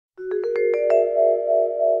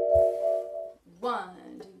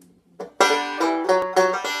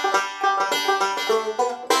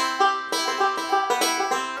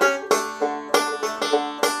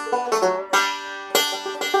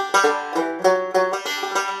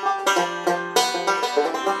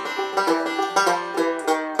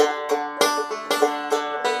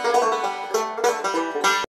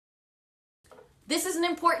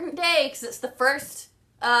because it's the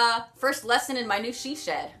first lesson in my new she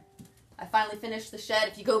shed. I finally finished the shed.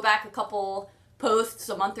 If you go back a couple posts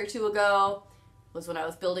a month or two ago, was when I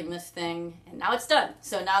was building this thing, and now it's done.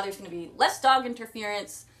 So now there's going to be less dog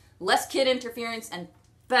interference, less kid interference, and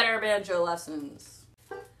better banjo lessons.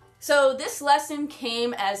 So this lesson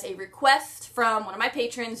came as a request from one of my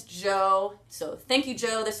patrons, Joe. So thank you,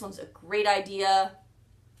 Joe. This one's a great idea.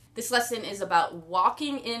 This lesson is about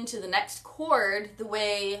walking into the next chord the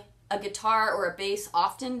way a guitar or a bass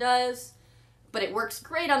often does, but it works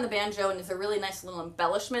great on the banjo and is a really nice little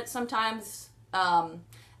embellishment sometimes,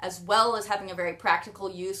 as well as having a very practical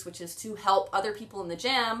use, which is to help other people in the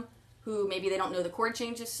jam who maybe they don't know the chord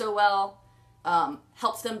changes so well,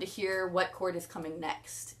 helps them to hear what chord is coming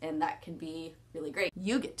next, and that can be really great.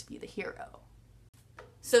 You get to be the hero.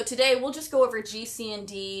 So today we'll just go over G, C, and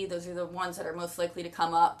D. Those are the ones that are most likely to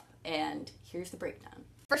come up, and here's the breakdown.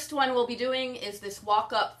 First one we'll be doing is this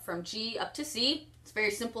walk up from G up to C. It's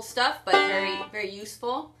very simple stuff, but very, very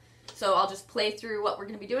useful. So I'll just play through what we're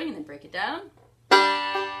going to be doing and then break it down.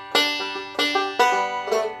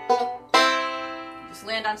 Just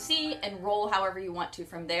land on C and roll however you want to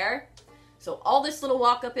from there. So all this little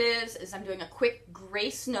walk up is I'm doing a quick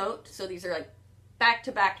grace note. So these are like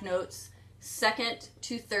back-to-back notes. Second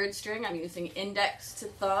to third string, I'm using index to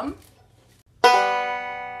thumb.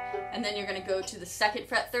 And then you're going to go to the second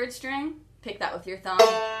fret third string, pick that with your thumb.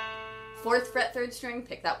 Fourth fret third string,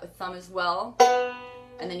 pick that with thumb as well.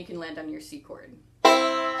 And then you can land on your C chord.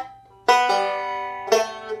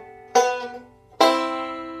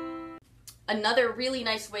 Another really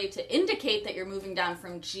nice way to indicate that you're moving down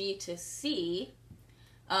from G to C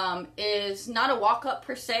is not a walk up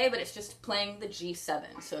per se, but it's just playing the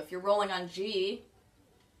G7. So if you're rolling on G,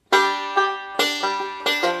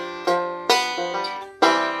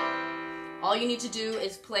 all you need to do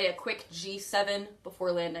is play a quick G7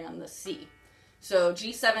 before landing on the C. So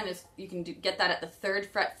G7 is, you can get that at the third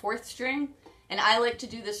fret fourth string, and I like to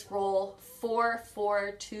do this roll 4,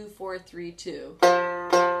 4, 2, 4, 3, 2.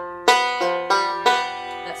 That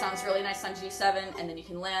sounds really nice on G7, and then you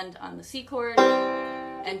can land on the C chord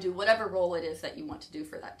and do whatever roll it is that you want to do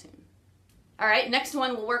for that tune. Alright, next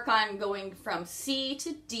one we'll work on going from C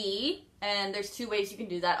to D, and there's two ways you can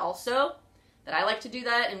do that also, that I like to do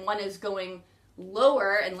that, and one is going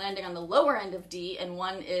lower and landing on the lower end of D, and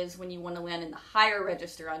one is when you want to land in the higher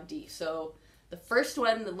register on D. So the first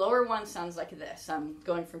one, the lower one, sounds like this. I'm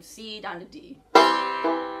going from C down to D.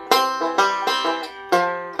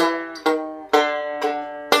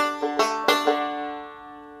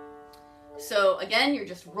 So again, you're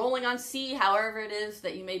just rolling on C, however it is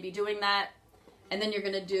that you may be doing that. And then you're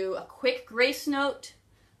going to do a quick grace note,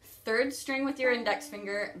 third string with your index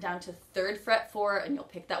finger down to third fret 4, and you'll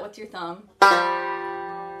pick that with your thumb.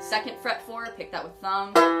 Second fret 4, pick that with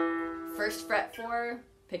thumb. First fret 4,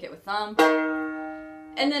 pick it with thumb.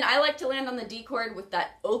 And then I like to land on the D chord with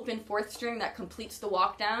that open fourth string that completes the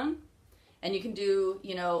walk down. And you can do,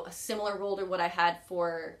 you know, a similar roll to what I had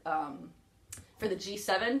for the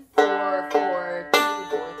G7, 4, 4, 2,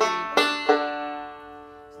 4, 3.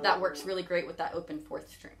 So that works really great with that open fourth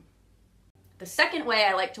string. The second way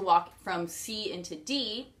I like to walk from C into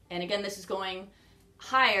D, and again this is going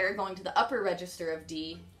higher, going to the upper register of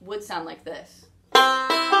D, would sound like this.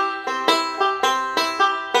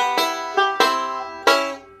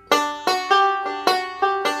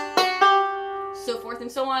 So forth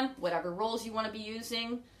and so on, whatever rolls you want to be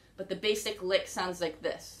using, but the basic lick sounds like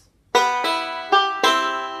this.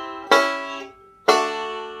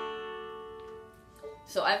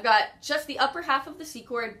 So I've got just the upper half of the C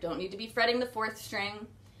chord, don't need to be fretting the fourth string.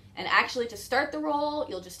 And actually to start the roll,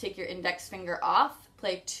 you'll just take your index finger off,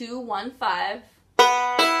 play 2, 1, 5.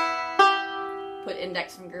 Put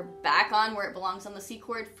index finger back on where it belongs on the C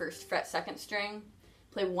chord, first fret second string.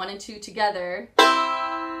 Play 1 and 2 together.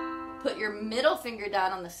 Put your middle finger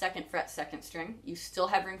down on the second fret second string. You still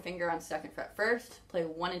have ring finger on second fret first. Play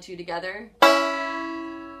 1 and 2 together.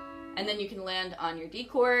 And then you can land on your D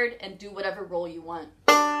chord and do whatever roll you want.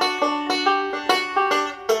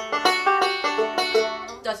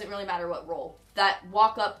 Doesn't really matter what roll. That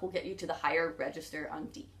walk up will get you to the higher register on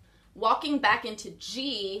D. Walking back into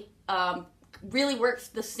G really works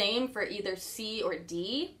the same for either C or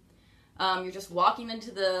D. You're just walking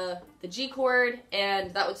into the G chord,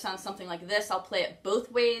 and that would sound something like this. I'll play it both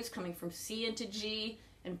ways, coming from C into G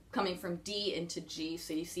and coming from D into G,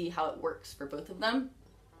 so you see how it works for both of them.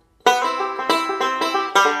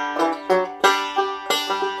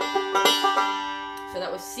 So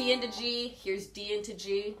that was C into G, here's D into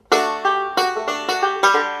G.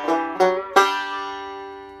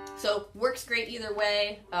 So works great either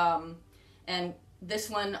way, and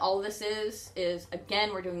This one, all of this is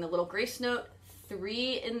again, we're doing the little grace note,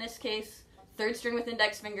 3 in this case, 3rd string with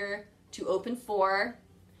index finger to open 4,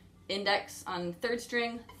 index on 3rd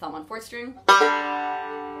string, thumb on 4th string,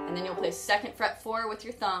 and then you'll play 2nd fret 4 with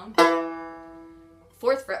your thumb,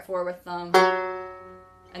 4th fret 4 with thumb,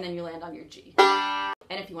 and then you land on your G.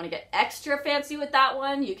 And if you want to get extra fancy with that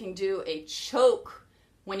one, you can do a choke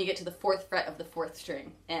when you get to the 4th fret of the 4th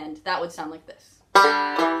string, and that would sound like this.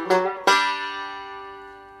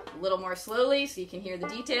 A little more slowly so you can hear the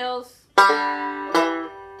details.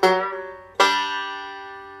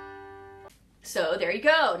 So there you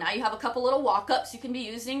go. Now you have a couple little walk-ups you can be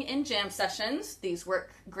using in jam sessions. These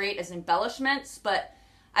work great as embellishments, but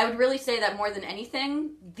I would really say that more than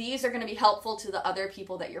anything, these are going to be helpful to the other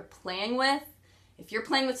people that you're playing with. If you're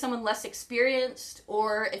playing with someone less experienced,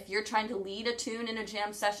 or if you're trying to lead a tune in a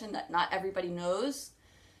jam session that not everybody knows,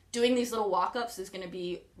 doing these little walk-ups is going to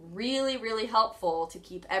be really, really helpful to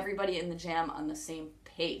keep everybody in the jam on the same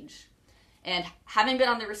page. And having been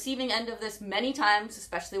on the receiving end of this many times,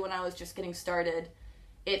 especially when I was just getting started,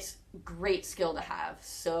 it's great skill to have.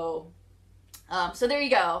 So there you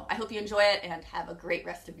go. I hope you enjoy it and have a great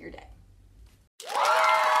rest of your day.